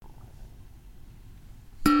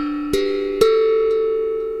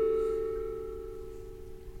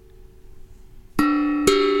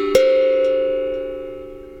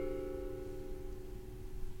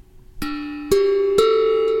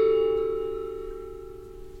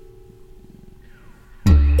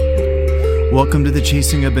Welcome to the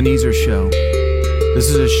Chasing Ebenezer show. This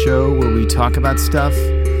is a show where we talk about stuff,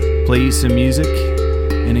 play you some music,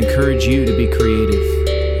 and encourage you to be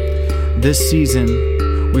creative. This season,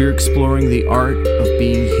 we are exploring the art of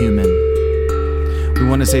being human. We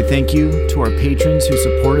want to say thank you to our patrons who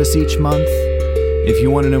support us each month. If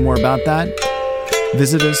you want to know more about that,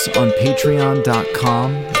 visit us on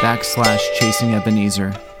patreon.com/Chasing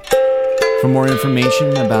Ebenezer. For more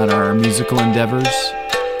information about our musical endeavors,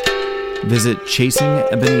 visit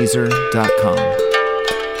chasingebenezer.com.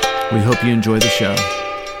 We hope you enjoy the show.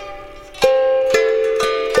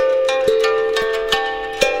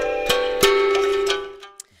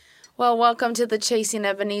 Well, welcome to the Chasing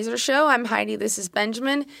Ebenezer show. I'm Heidi, this is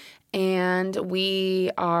Benjamin, and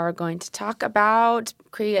we are going to talk about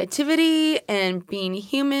creativity and being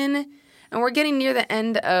human. And we're getting near the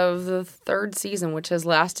end of the third season, which has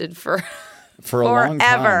lasted for a long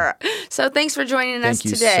time. So thanks for joining us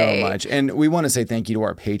today. Thank you so much. And we want to say thank you to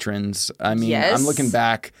our patrons. I mean, yes. I'm looking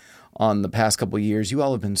back on the past couple of years. You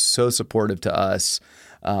all have been so supportive to us.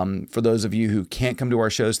 For those of you who can't come to our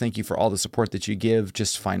shows, thank you for all the support that you give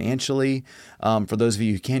just financially. For those of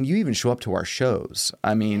you who can, you even show up to our shows.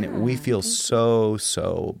 I mean, we feel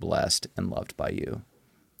so blessed and loved by you.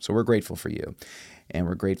 So we're grateful for you. And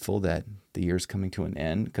we're grateful that the year's coming to an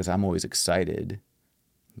end because I'm always excited.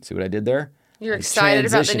 See what I did there? You're excited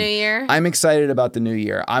about the new year? I'm excited about the new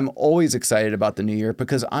year. I'm always excited about the new year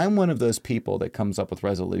because I'm one of those people that comes up with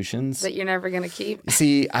resolutions that you're never going to keep.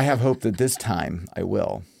 See, I have hope that this time I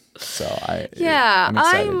will. So I'm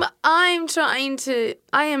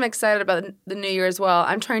excited about the new year as well.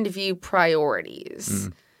 I'm trying to view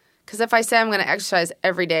priorities. Because if I say I'm going to exercise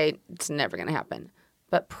every day, it's never going to happen.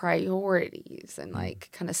 But priorities and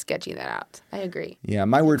kind of sketching that out. I agree. Yeah,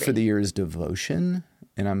 my word for the year is devotion.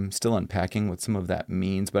 And I'm still unpacking what some of that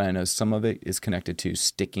means, but I know some of it is connected to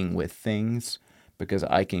sticking with things because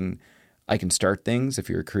I can start things. If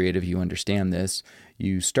you're a creative, you understand this.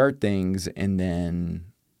 You start things and then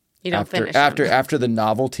you don't finish after the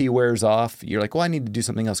novelty wears off, you're like, well, I need to do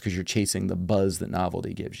something else because you're chasing the buzz that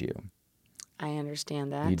novelty gives you. I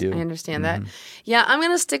understand that. You do? I understand that. Yeah, I'm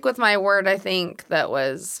going to stick with my word, I think, that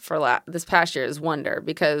was for this past year is wonder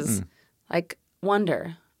because,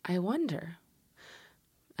 wonder. I wonder.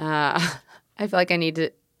 I feel like I need to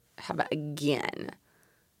have it again.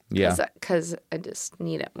 Yeah. Because I just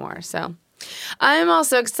need it more. So I'm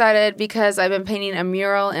also excited because I've been painting a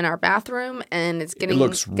mural in our bathroom and it's getting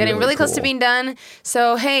really close to being done.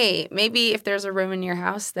 So, hey, maybe if there's a room in your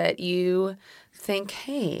house that you think,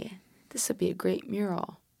 hey, this would be a great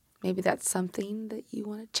mural. Maybe that's something that you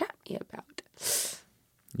want to chat me about.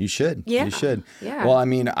 You should. Yeah. You should. Yeah. Well, I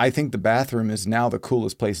mean, I think the bathroom is now the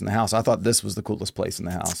coolest place in the house. I thought this was the coolest place in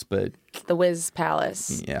the house, but... The Wiz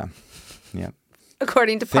Palace. Yeah. Yeah.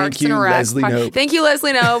 According to Parks and Rec. Thank you,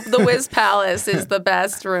 Leslie Knope. The Wiz Palace is the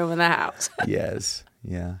best room in the house. Yes.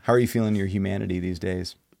 Yeah. How are you feeling your humanity these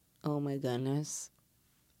days? Oh, my goodness.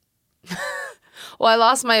 Well, I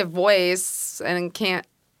lost my voice and can't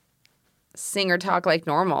sing or talk like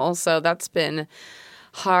normal, so that's been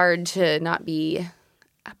hard to not be...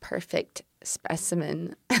 a perfect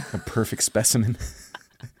specimen. A perfect specimen.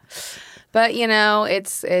 But,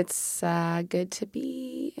 it's good to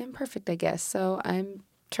be imperfect, I guess. So I'm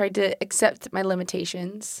trying to accept my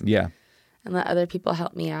limitations. Yeah. And let other people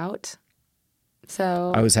help me out.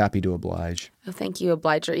 So I was happy to oblige. Oh, thank you,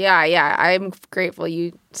 obliger. Yeah. I'm grateful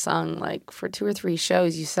you sung, for 2 or 3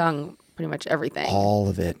 shows, you sung pretty much everything. All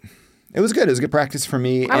of it. It was good. It was good practice for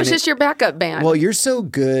me. I was just your backup band. Well, you're so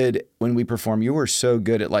good when we perform. You are so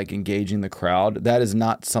good at engaging the crowd. That is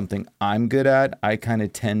not something I'm good at. I kind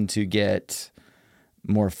of tend to get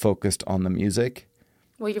more focused on the music.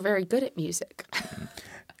 Well, you're very good at music.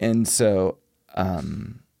 And so,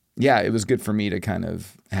 it was good for me to kind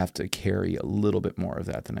of have to carry a little bit more of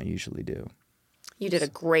that than I usually do. You did a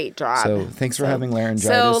great job. So thanks for having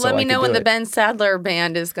laryngitis. So let me know when the Ben Sadler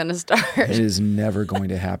band is going to start. It is never going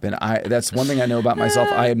to happen. That's one thing I know about myself.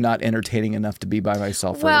 I am not entertaining enough to be by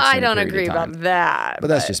myself for an extended period of time. Well, I don't agree about that. But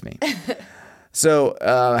that's just me. So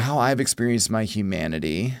how I've experienced my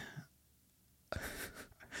humanity.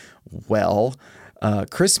 Well,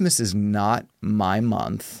 Christmas is not my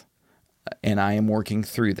month, and I am working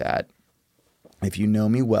through that. If you know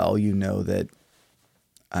me well, you know that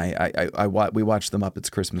we watched The Muppets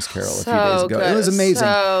Christmas Carol a few days ago. Good. It was amazing.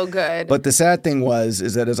 So good. But the sad thing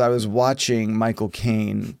is that as I was watching Michael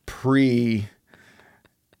Caine pre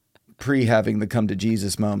having the come to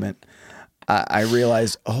Jesus moment, I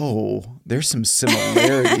realized, there's some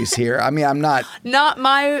similarities here. I mean, I'm not.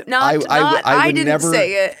 I didn't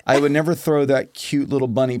say it. I would never throw that cute little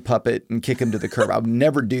bunny puppet and kick him to the curb. I would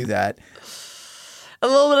never do that. A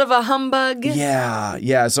little bit of a humbug.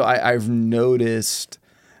 Yeah. So I've noticed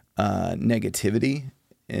negativity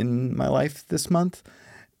in my life this month.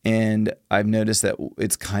 And I've noticed that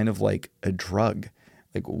it's kind of like a drug.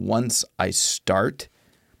 Like once I start,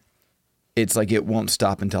 it's like it won't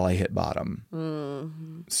stop until I hit bottom.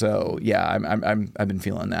 Mm-hmm. So yeah, I've been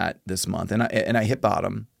feeling that this month, and I hit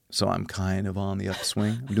bottom, so I'm kind of on the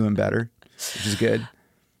upswing. I'm doing better, which is good.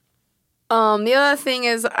 The other thing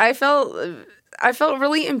is, I felt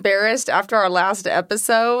really embarrassed after our last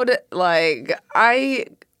episode. I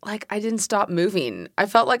didn't stop moving. I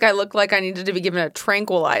felt like I looked like I needed to be given a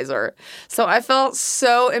tranquilizer. So I felt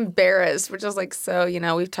so embarrassed, which is like, so,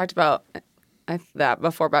 we've talked about that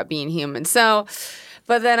before about being human. So,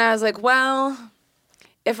 but then I was like, well,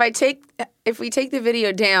 if we take the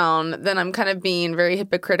video down, then I'm kind of being very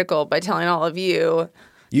hypocritical by telling all of you.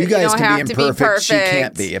 You guys can be imperfect. She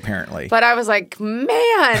can't be, apparently. But I was like,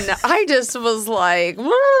 man, I just was like,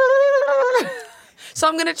 so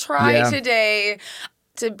I'm going to try today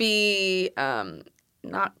to be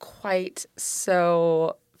not quite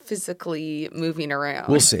so physically moving around.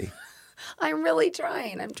 We'll see. I'm really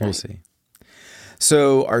trying. We'll see.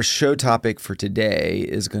 So our show topic for today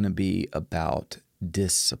is going to be about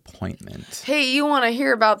disappointment. Hey, you want to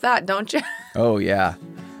hear about that, don't you? Oh, yeah.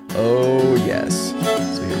 Oh, yes.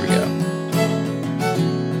 So here we go.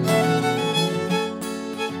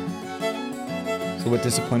 So what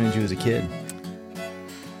disappointed you as a kid?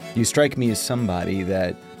 You strike me as somebody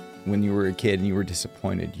that when you were a kid and you were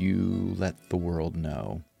disappointed, you let the world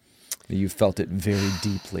know. You felt it very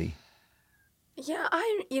deeply. Yeah,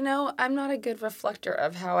 I'm not a good reflector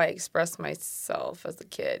of how I expressed myself as a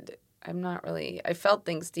kid. I felt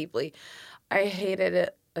things deeply. I hated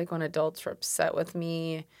it, like when adults were upset with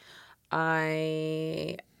me.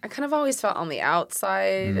 I kind of always felt on the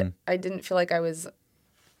outside. Mm-hmm. I didn't feel like I was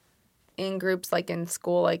in groups like in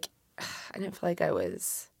school. Like, I didn't feel like I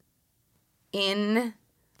was in.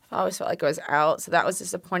 I always felt like I was out, so that was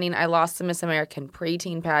disappointing. I lost the Miss American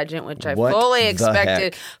preteen pageant, which I fully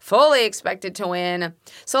expected to win.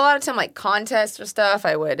 So a lot of time, like contests or stuff,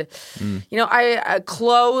 I would,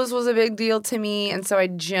 clothes was a big deal to me, and so I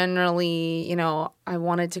generally, I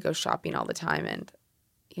wanted to go shopping all the time, and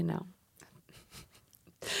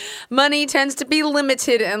money tends to be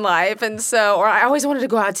limited in life, and so, or I always wanted to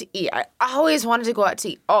go out to eat. I always wanted to go out to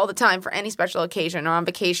eat all the time for any special occasion, or on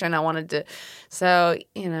vacation. I wanted to, so,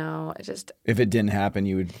 I just. If it didn't happen,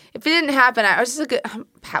 you would. If it didn't happen, I was just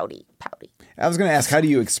pouty. I was going to ask, how do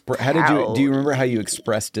you express? Do you remember how you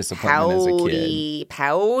expressed disappointment as a kid?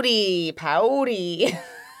 Pouty.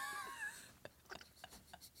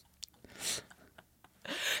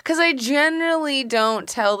 Because I generally don't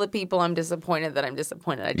tell the people I'm disappointed that I'm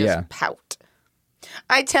disappointed. I just pout.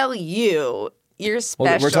 I tell you, you're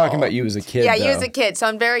special. Well, we're talking about you as a kid. Yeah, you as a kid. So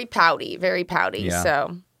I'm very pouty. Yeah.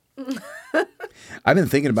 So. I've been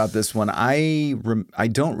thinking about this one. I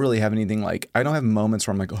don't really have anything like, I don't have moments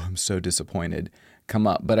where I'm like, oh, I'm so disappointed come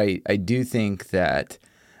up. But I do think that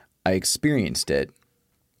I experienced it.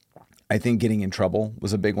 I think getting in trouble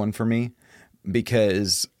was a big one for me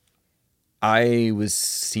because I was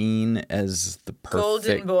seen as the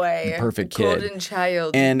perfect golden boy, kid, golden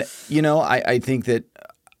child. And, I think that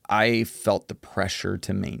I felt the pressure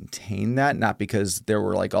to maintain that, not because there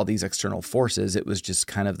were like all these external forces. It was just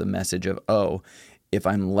kind of the message of, oh, if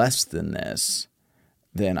I'm less than this,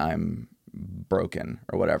 then I'm broken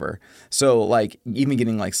or whatever. So like even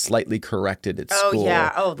getting like slightly corrected at school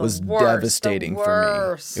was devastating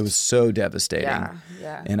for me. It was so devastating.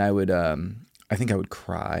 Yeah. And I would I think I would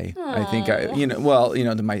cry. Aww. I think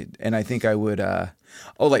I think I would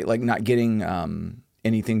like not getting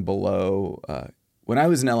anything below when I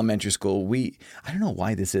was in elementary school, I don't know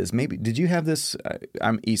why this is. Maybe did you have this?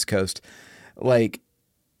 I'm East Coast. Like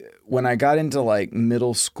when I got into like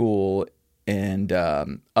middle school and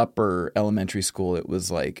upper elementary school, it was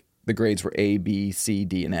like the grades were A, B, C,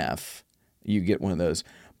 D, and F. You get one of those.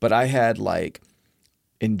 But I had like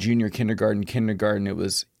in junior kindergarten, it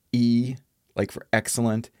was E, like for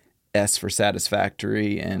excellent, S for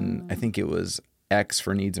satisfactory, and I think it was X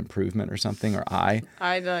for needs improvement or something, or I.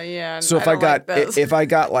 I don't, yeah. So if I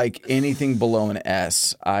got like anything below an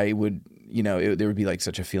S, I would, there would be like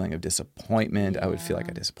such a feeling of disappointment. Yeah. I would feel like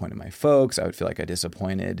I disappointed my folks. I would feel like I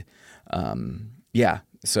disappointed,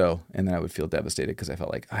 So, and then I would feel devastated because I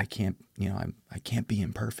felt like I can't be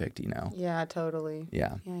imperfect, Yeah, totally.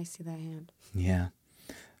 Yeah. Yeah, I see that hand. Yeah.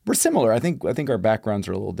 We're similar. I think our backgrounds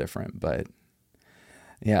are a little different, but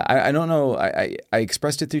yeah, I don't know. I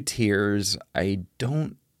expressed it through tears. I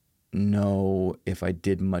don't know if I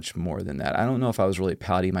did much more than that. I don't know if I was really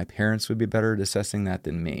pouty. My parents would be better at assessing that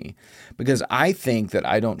than me, because I think that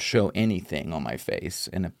I don't show anything on my face,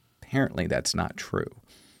 and apparently that's not true.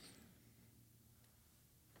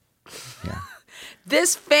 Yeah.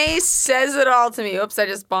 This face says it all to me. Oops, I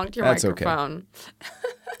just bonked your microphone. Okay.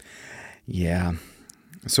 Yeah.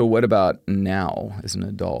 So what about now as an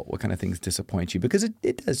adult? What kind of things disappoint you? Because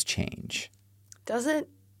it does change. Does it?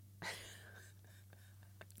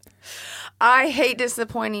 I hate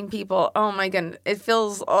disappointing people. Oh my goodness. It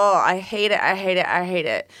feels, I hate it. I hate it. I hate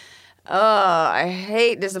it. I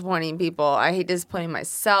hate disappointing people. I hate disappointing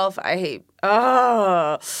myself. I hate,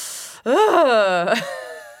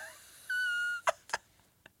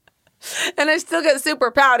 and I still get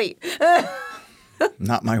super pouty.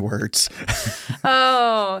 Not my words.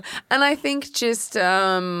 And I think just,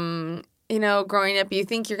 growing up, you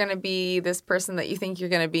think you're going to be this person that you think you're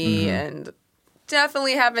going to be, and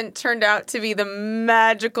definitely haven't turned out to be the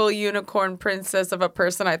magical unicorn princess of a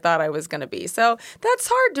person I thought I was going to be. So that's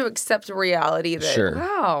hard to accept reality that,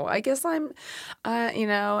 wow, I guess I'm,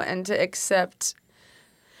 and to accept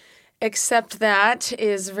that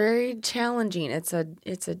is very challenging. It's a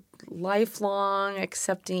lifelong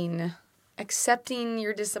accepting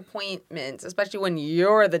your disappointment, especially when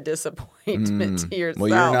you're the disappointment to yourself. Well,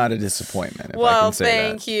 you're not a disappointment. Well,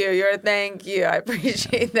 thank you. Thank you. I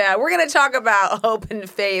appreciate that. We're going to talk about hope and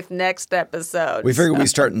faith next episode. We figure we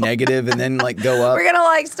start negative and then go up. We're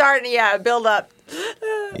going to start, build up.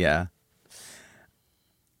 Yeah.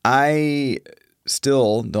 I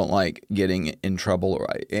still don't like getting in trouble,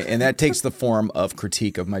 and that takes the form of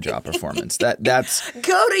critique of my job performance. That's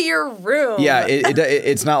go to your room. Yeah,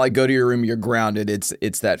 it's not like go to your room, you're grounded.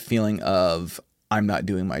 It's that feeling of I'm not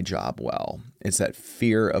doing my job well. It's that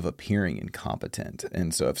fear of appearing incompetent.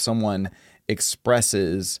 And so if someone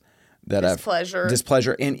expresses that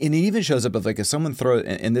displeasure, and it even shows up if someone throws,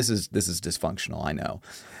 and this is dysfunctional, I know,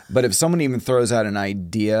 but if someone even throws out an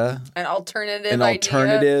idea, an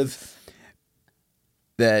alternative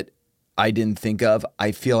that I didn't think of,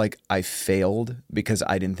 I feel like I failed because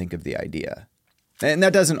I didn't think of the idea. And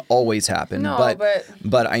that doesn't always happen. No,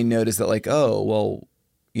 but I noticed that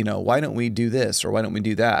why don't we do this or why don't we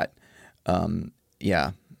do that?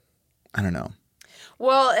 Yeah, I don't know.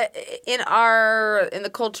 Well, in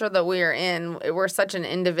the culture that we're in, we're such an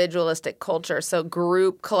individualistic culture. So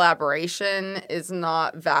group collaboration is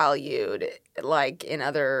not valued like in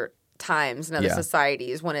other times in other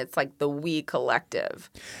societies when it's like the we collective.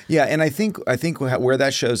 Yeah, and I think where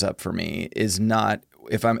that shows up for me is not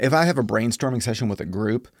if I have a brainstorming session with a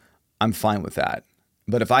group, I'm fine with that.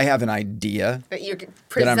 But if I have an idea that you're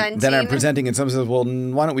presenting, that I'm presenting, and someone says, "Well,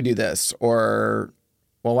 why don't we do this?" or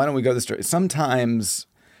 "Well, why don't we go this direction?" Sometimes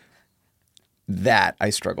that I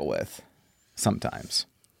struggle with. Sometimes.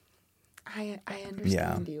 I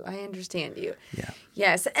understand you. I understand you. Yeah.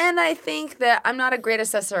 Yes. And I think that I'm not a great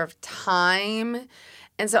assessor of time.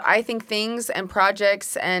 And so I think things and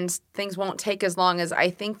projects and things won't take as long as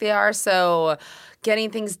I think they are. So getting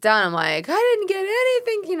things done, I'm like, I didn't get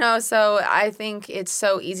anything, So I think it's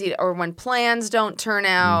so easy or when plans don't turn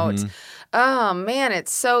out, oh man,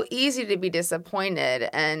 it's so easy to be disappointed.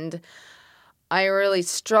 And I really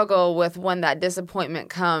struggle with when that disappointment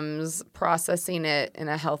comes, processing it in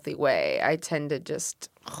a healthy way. I tend to just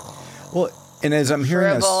and as I'm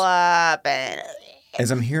hearing as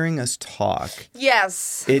I'm hearing us talk,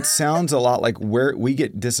 yes, it sounds a lot like we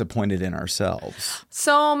get disappointed in ourselves.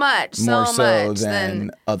 So much, more so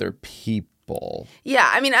than other people. Yeah,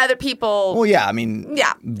 I mean other people. Well, yeah, I mean,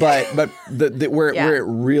 yeah, but where it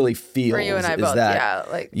really feels for you and I is both, that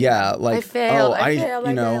I failed.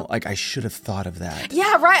 I should have thought of that.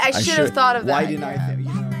 Yeah, right. I should have thought of that. Why didn't I?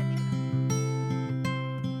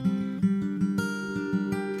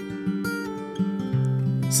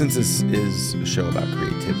 Since this is a show about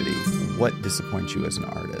creativity, what disappoints you as an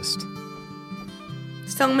artist?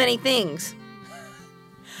 So many things.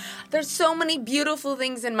 There's so many beautiful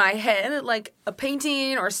things in my head, like a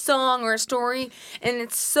painting or a song or a story, and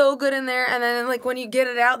it's so good in there. And then, when you get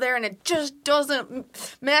it out there and it just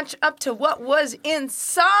doesn't match up to what was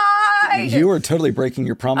inside. You are totally breaking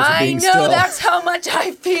your promise of being still. I know, that's how much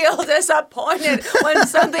I feel disappointed when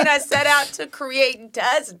something I set out to create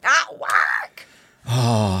does not work.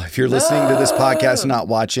 Oh, if you're listening to this podcast and not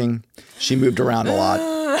watching, she moved around a lot.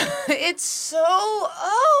 It's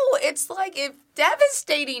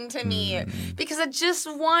devastating to me because I just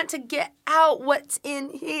want to get out what's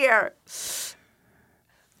in here.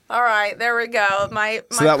 All right, there we go. My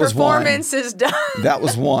performance is done. That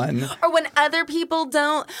was one. Or when other people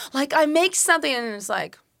don't, I make something and it's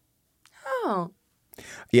like, oh.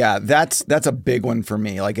 Yeah, that's a big one for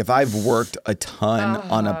me. Like if I've worked a ton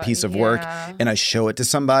on a piece of work and I show it to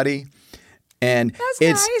somebody, and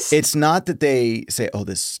it's not that they say, "Oh,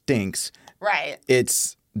 this stinks." Right.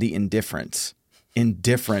 It's the indifference.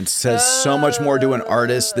 Indifference says so much more to an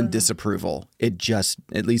artist than disapproval. It just,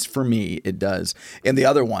 at least for me, it does. And the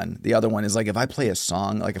other one is like if I play a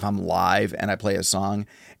song, like if I'm live and I play a song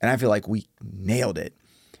and I feel like we nailed it,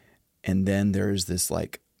 and then there's this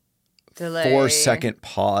like delay. 4-second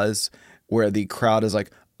pause where the crowd is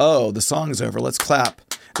like, "Oh, the song's over. Let's clap."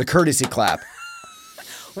 The courtesy clap.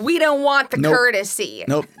 We don't want the courtesy.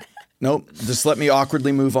 Nope. Just let me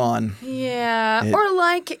awkwardly move on. Yeah. Or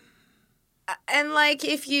like, and like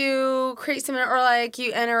if you create something or like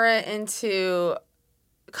you enter it into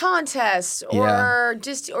contest or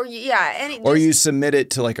or you submit it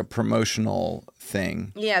to like a promotional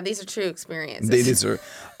thing. Yeah, these are true experiences. These are,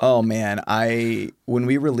 oh man, when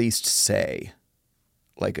we released Say,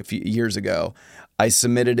 like a few years ago, I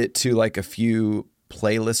submitted it to like a few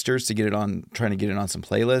playlisters to get it on, trying to get it on some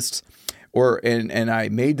playlists, and I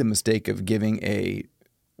made the mistake of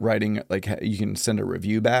writing like you can send a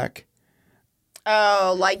review back.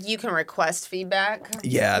 Oh, like you can request feedback?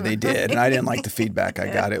 Yeah, they did, and I didn't like the feedback I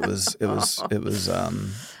got. It was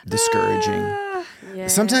discouraging. Yeah.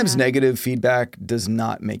 Sometimes negative feedback does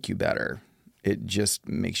not make you better. It just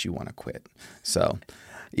makes you want to quit. So,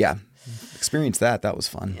 yeah, experience that. That was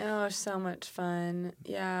fun. Oh, so much fun.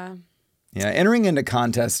 Yeah. Yeah, entering into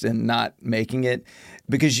contests and not making it,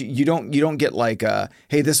 because you don't get like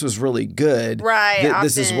hey, this was really good. Right.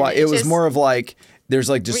 This is why. It was more of like there's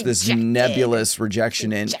like just this nebulous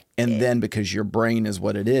rejection and then because your brain is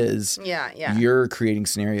what it is, you're creating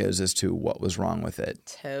scenarios as to what was wrong with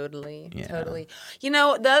it. Totally. You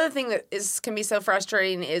know, the other thing that can be so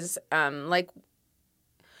frustrating is like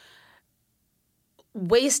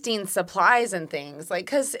wasting supplies and things, like,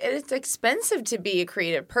 because it's expensive to be a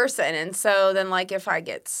creative person, and so then like if I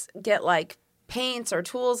get like paints or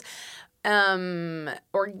tools,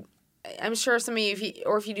 or I'm sure some of you,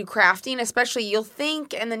 if you do crafting, especially, you'll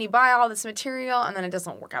think and then you buy all this material and then it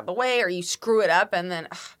doesn't work out the way, or you screw it up and then.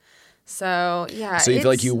 So yeah. So you feel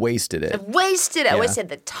like you wasted it. I wasted it. I wasted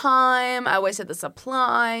the time. I wasted the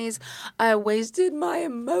supplies. I wasted my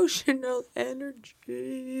emotional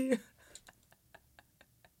energy.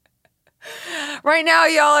 Right now,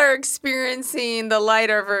 y'all are experiencing the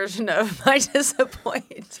lighter version of my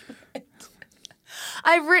disappointment.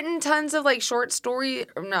 I've written tons of like short story,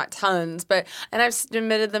 or not tons, and I've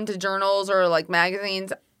submitted them to journals or like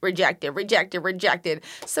magazines. Rejected.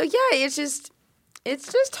 So yeah, it's just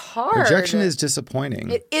hard. Rejection is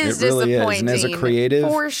disappointing. It is really disappointing. Is. And as a creative,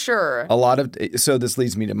 for sure. So this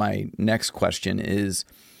leads me to my next question: is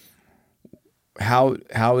how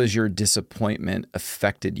has your disappointment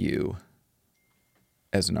affected you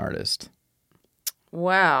as an artist?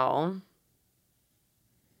 Well,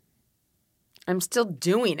 I'm still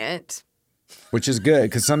doing it, which is good,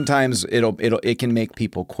 because sometimes it can make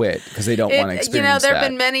people quit because they don't want to experience that. You know, there have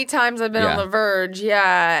been many times I've been on the verge,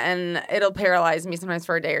 and it'll paralyze me sometimes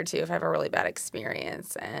for a day or two if I have a really bad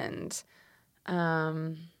experience. And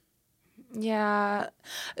the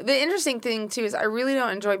interesting thing too is I really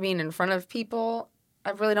don't enjoy being in front of people. I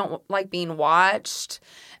really don't like being watched,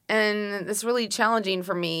 and it's really challenging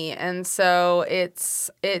for me. And so it's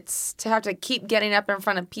to have to keep getting up in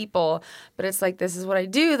front of people, but it's like, this is what I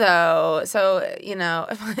do though. So, you know,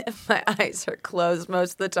 if my eyes are closed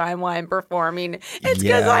most of the time while I'm performing, it's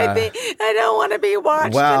because I don't want to be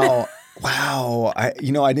watched. Wow. I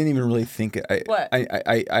didn't even really think What?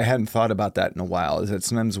 I hadn't thought about that in a while. Is that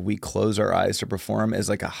sometimes we close our eyes to perform as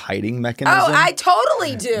like a hiding mechanism? Oh, I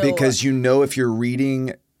totally do. Because if you're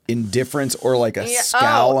reading indifference or like a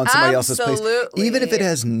scowl on somebody else's face, even if it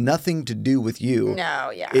has nothing to do with you,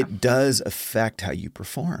 it does affect how you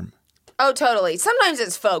perform. Oh, totally. Sometimes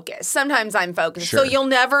it's focus. Sometimes I'm focused. Sure. So you'll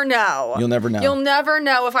never know. You'll never know. You'll never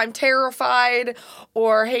know if I'm terrified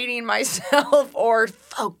or hating myself or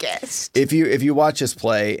focused. If you watch us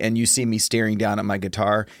play and you see me staring down at my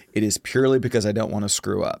guitar, it is purely because I don't want to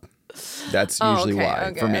screw up. That's usually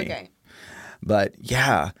why for me. Okay. But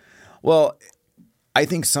yeah, well, I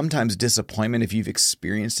think sometimes disappointment, if you've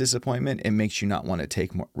experienced disappointment, it makes you not want to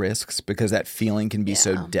take more risks because that feeling can be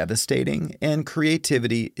so devastating, and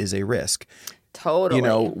creativity is a risk. Totally. You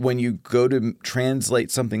know, when you go to translate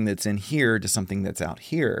something that's in here to something that's out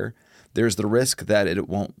here, there's the risk that it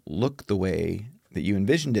won't look the way that you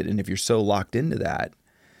envisioned it. And if you're so locked into that,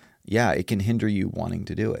 it can hinder you wanting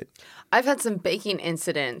to do it. I've had some baking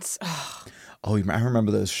incidents. Oh, I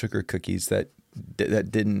remember those sugar cookies that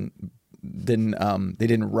didn't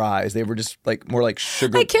didn't rise. They were just like more like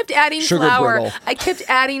sugar. I kept adding sugar flour. brittle. I kept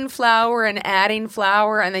adding flour,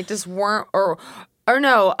 and they just weren't. Or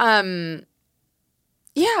no.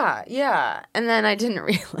 Yeah. And then I didn't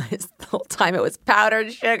realize the whole time it was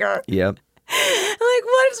powdered sugar. Yep. Like,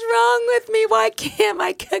 what's wrong with me? Why can't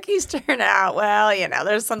my cookies turn out well?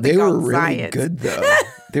 There's something called really science. Good though.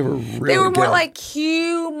 They were really They were more good. like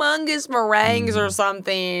humongous meringues or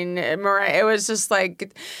something. It was just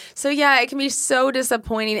like, so yeah, it can be so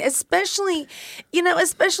disappointing, especially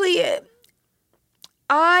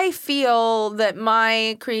I feel that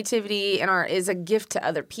my creativity and art is a gift to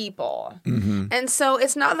other people. Mm-hmm. And so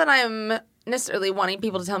it's not that I'm necessarily wanting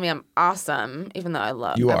people to tell me I'm awesome, even though I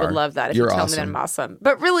would love that if you tell me that I'm awesome.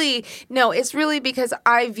 But really, no, it's really because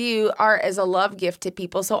I view art as a love gift to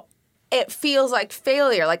people. So it feels like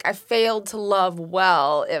failure, like I failed to love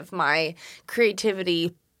well if my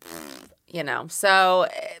creativity, so...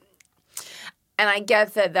 And I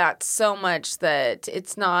get that that's so much that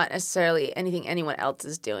it's not necessarily anything anyone else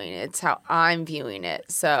is doing. It's how I'm viewing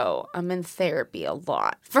it. So I'm in therapy a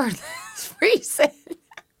lot for this reason.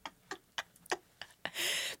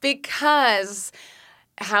 Because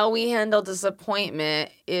how we handle disappointment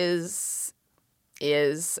is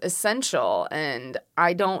essential. And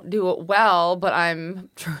I don't do it well, but I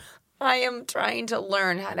am trying to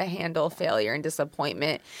learn how to handle failure and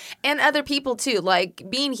disappointment and other people too. Like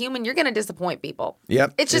being human, you're going to disappoint people.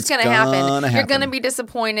 Yep. It's just going to happen. You're going to be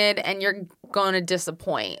disappointed and you're going to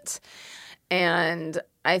disappoint. And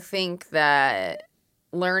I think that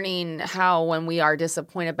learning how when we are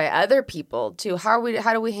disappointed by other people too, how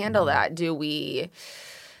do we handle that? Do we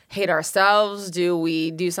hate ourselves? Do we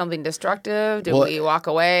do something destructive? Do we walk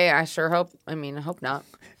away? I hope not.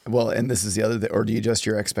 Well, and this is the other or do you adjust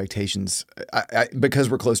your expectations? Because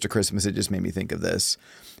we're close to Christmas, it just made me think of this.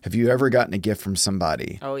 Have you ever gotten a gift from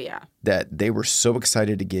somebody? Oh, yeah. That they were so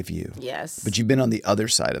excited to give you? Yes. But you've been on the other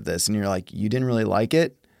side of this and you're like, you didn't really like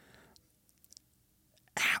it?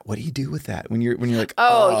 What do you do with that? When you're like, when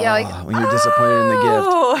you're disappointed in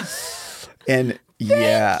the gift. And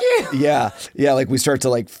yeah, like we start to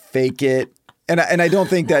like fake it. And I don't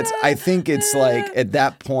think I think it's like at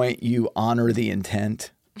that point you honor the intent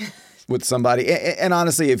with somebody. And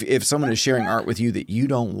honestly, if someone is sharing art with you that you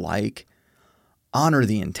don't like, honor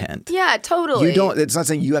the intent. Yeah, totally. It's not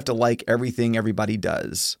saying you have to like everything everybody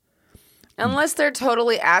does. Unless they're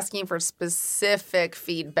totally asking for specific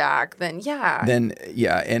feedback, then yeah.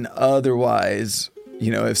 And otherwise,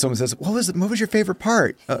 if someone says, what was your favorite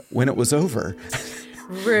part? When it was over.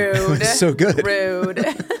 Rude. It was so good. Rude.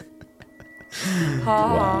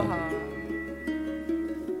 Wow.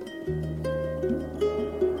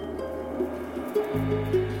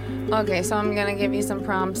 Okay, so I'm going to give you some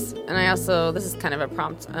prompts. And this is kind of a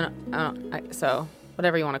prompt. So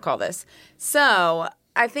whatever you want to call this. So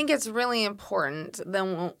I think it's really important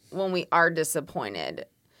that when we are disappointed,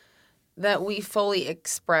 that we fully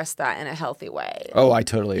express that in a healthy way. Oh, I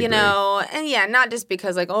totally agree. And yeah, not just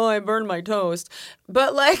because like, I burned my toast,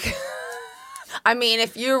 but like,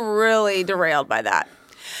 if you're really derailed by that.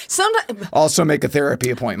 Sometimes, also make a therapy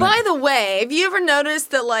appointment. By the way, have you ever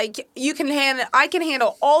noticed that like I can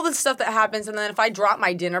handle all the stuff that happens, and then if I drop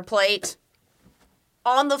my dinner plate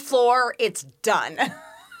on the floor, it's done.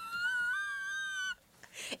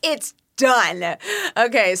 It's done.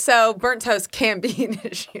 Okay, so burnt toast can be an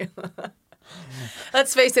issue.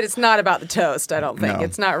 Let's face it, it's not about the toast, I don't think. No.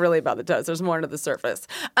 It's not really about the toast. There's more under the surface.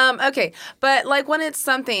 Okay, but like when it's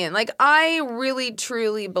something, like I really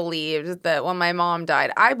truly believed that when my mom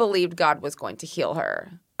died, I believed God was going to heal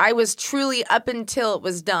her. I was truly up until it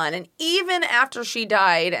was done. And even after she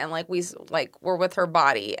died and like we were with her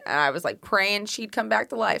body and I was like praying she'd come back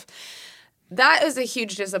to life, that is a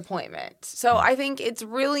huge disappointment. So I think it's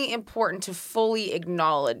really important to fully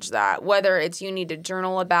acknowledge that, whether it's you need to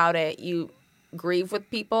journal about it, you grieve with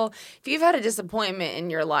people. If you've had a disappointment in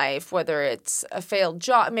your life, whether it's a failed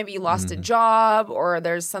job, maybe you lost a job or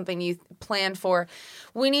there's something you planned for,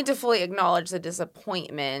 we need to fully acknowledge the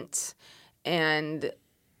disappointment and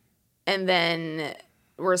then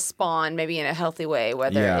respond maybe in a healthy way,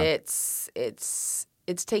 whether it's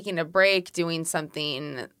taking a break, doing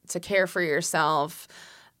something to care for yourself.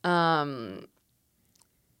 That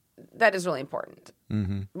is really important.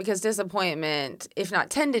 Mm-hmm. Because disappointment, if not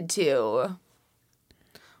tended to,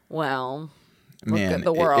 look at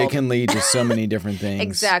the world. It can lead to so many different things.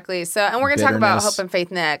 Exactly. So, and we're going to talk about hope and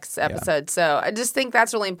faith next episode. Yeah. So I just think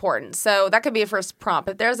that's really important. So that could be a first prompt.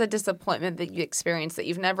 If there's a disappointment that you experience that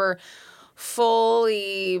you've never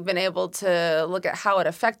fully been able to look at how it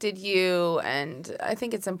affected you, and I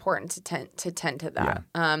think it's important to tend to that.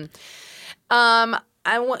 Yeah.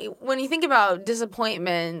 when you think about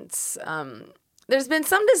disappointments, there's been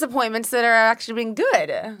some disappointments that are actually been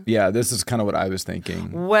good. Yeah, this is kind of what I was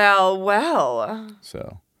thinking. Well.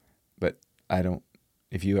 So, but I don't.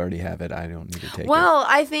 If you already have it, I don't need to take it. Well,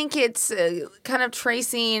 I think it's kind of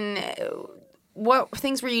tracing what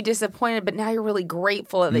things were you disappointed, but now you're really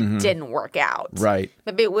grateful that it didn't work out. Right.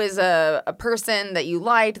 Maybe it was a person that you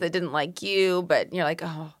liked that didn't like you, but you're like,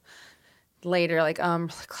 oh, later, like, I'm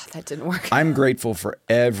really glad that didn't work out. I'm grateful for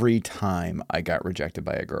every time I got rejected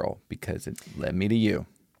by a girl because it led me to you.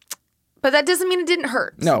 But that doesn't mean it didn't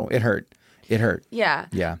hurt. No, it hurt. It hurt. Yeah.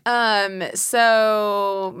 Yeah.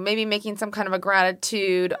 So maybe making some kind of a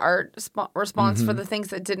gratitude art response for the things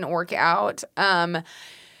that didn't work out. Our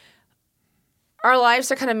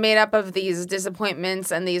lives are kind of made up of these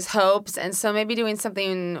disappointments and these hopes, and so maybe doing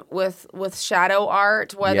something with shadow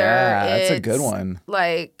art, whether that's a good one.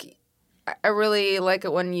 Like, I really like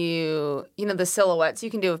it when you know, the silhouettes you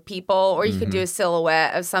can do of people, or you could do a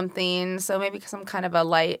silhouette of something. So maybe some kind of a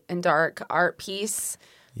light and dark art piece.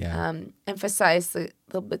 Yeah. Emphasize the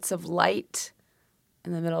little bits of light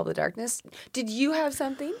in the middle of the darkness. Did you have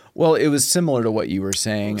something? Well, it was similar to what you were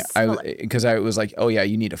saying. Because I was like, oh yeah,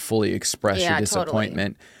 you need to fully express your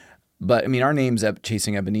disappointment. Totally. But I mean, our name's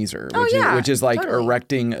Chasing Ebenezer, which is like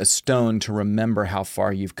erecting a stone to remember how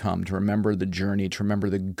far you've come, to remember the journey, to remember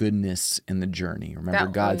the goodness in the journey, remember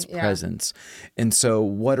God's presence. And so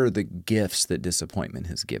what are the gifts that disappointment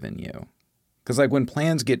has given you? Because like when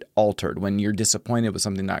plans get altered, when you're disappointed with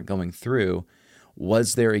something not going through,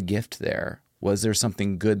 was there a gift there? Was there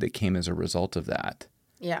something good that came as a result of that?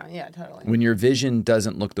 Yeah, totally. When your vision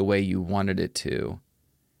doesn't look the way you wanted it to,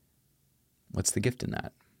 what's the gift in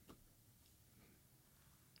that?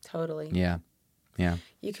 Totally. Yeah.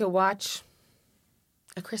 You could watch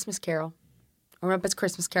A Christmas Carol or Muppets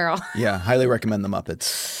Christmas Carol. Yeah, highly recommend the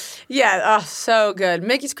Muppets. Yeah, so good.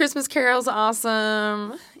 Mickey's Christmas Carol's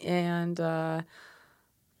awesome. And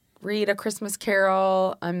read A Christmas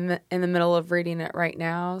Carol. I'm in the middle of reading it right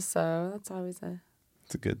now, so that's always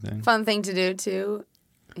it's a good thing. Fun thing to do, too.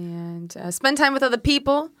 And spend time with other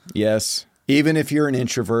people. Yes. Even if you're an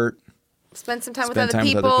introvert. Spend some time with other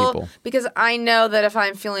people. Because I know that if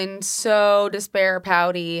I'm feeling so despair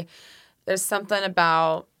pouty, there's something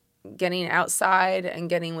about getting outside and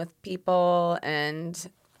getting with people, and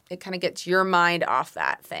it kind of gets your mind off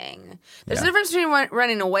that thing. There's a difference between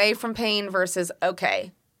running away from pain versus,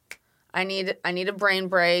 okay, I need a brain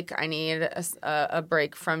break. I need a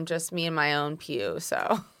break from just me and my own pew.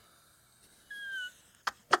 So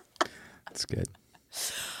that's good.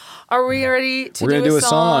 Are we ready to we're gonna do a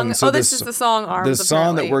song? So this is the song Arms. The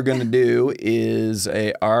song that we're going to do is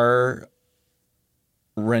our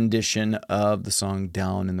rendition of the song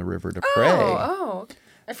Down in the River to Pray. Oh.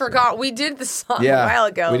 I forgot we did the song a while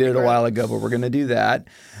ago. We did it a while ago, but we're going to do that.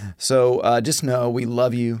 So just know we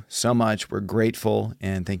love you so much. We're grateful,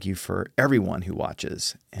 and thank you for everyone who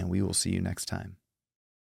watches, and we will see you next time.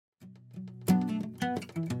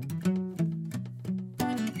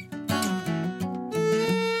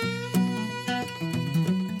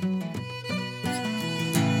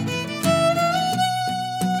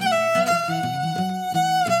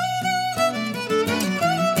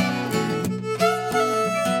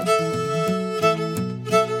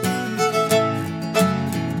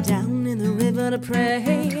 To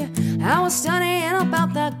pray, I was studying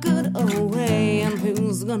about that good old way, and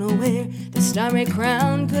who's gonna wear the starry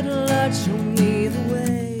crown? Good Lord, show me the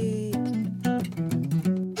way.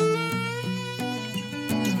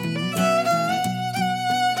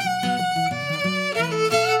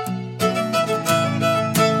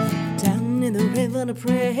 Down in the river to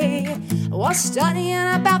pray, I was studying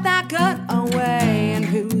about that good old way, and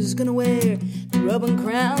who's gonna wear the robe and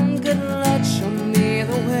crown? Good Lord, show me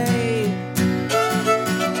the way.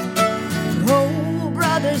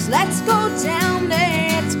 Brothers, let's go down,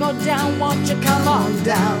 won't you come on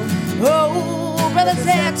down? Oh, brothers,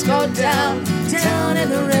 let's go down in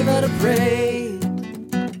the river to pray.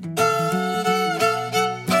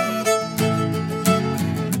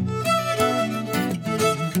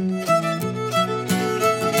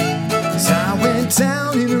 So I went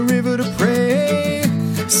down in the river to pray,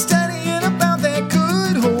 studying about that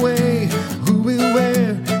good old way. Who will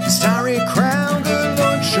wear the starry crown? Good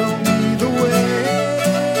Lord, show me the way.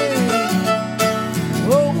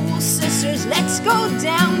 Let's go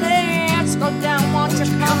down there, won't you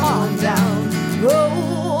come on down?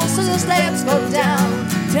 Oh, sisters, let's go down.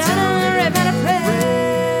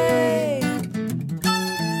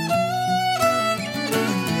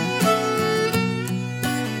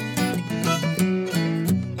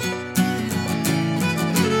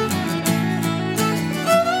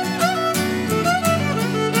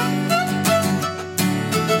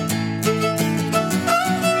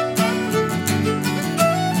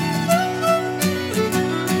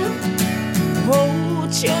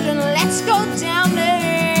 let's go down,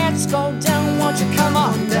 let's go down, won't you come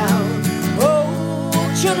on down? Oh,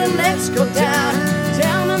 children, let's go down,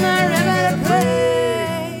 down in the river to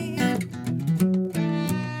pray.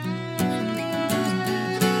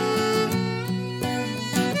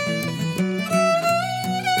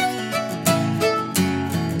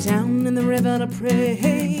 Down in the river to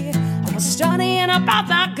pray. I was studying about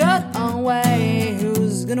that good old way.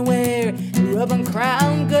 Who's gonna wear a ribbon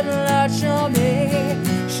crown? Good Lord, show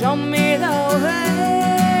me the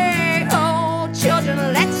way. Oh, children,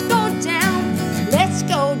 let's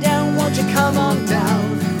go down, won't you come on down?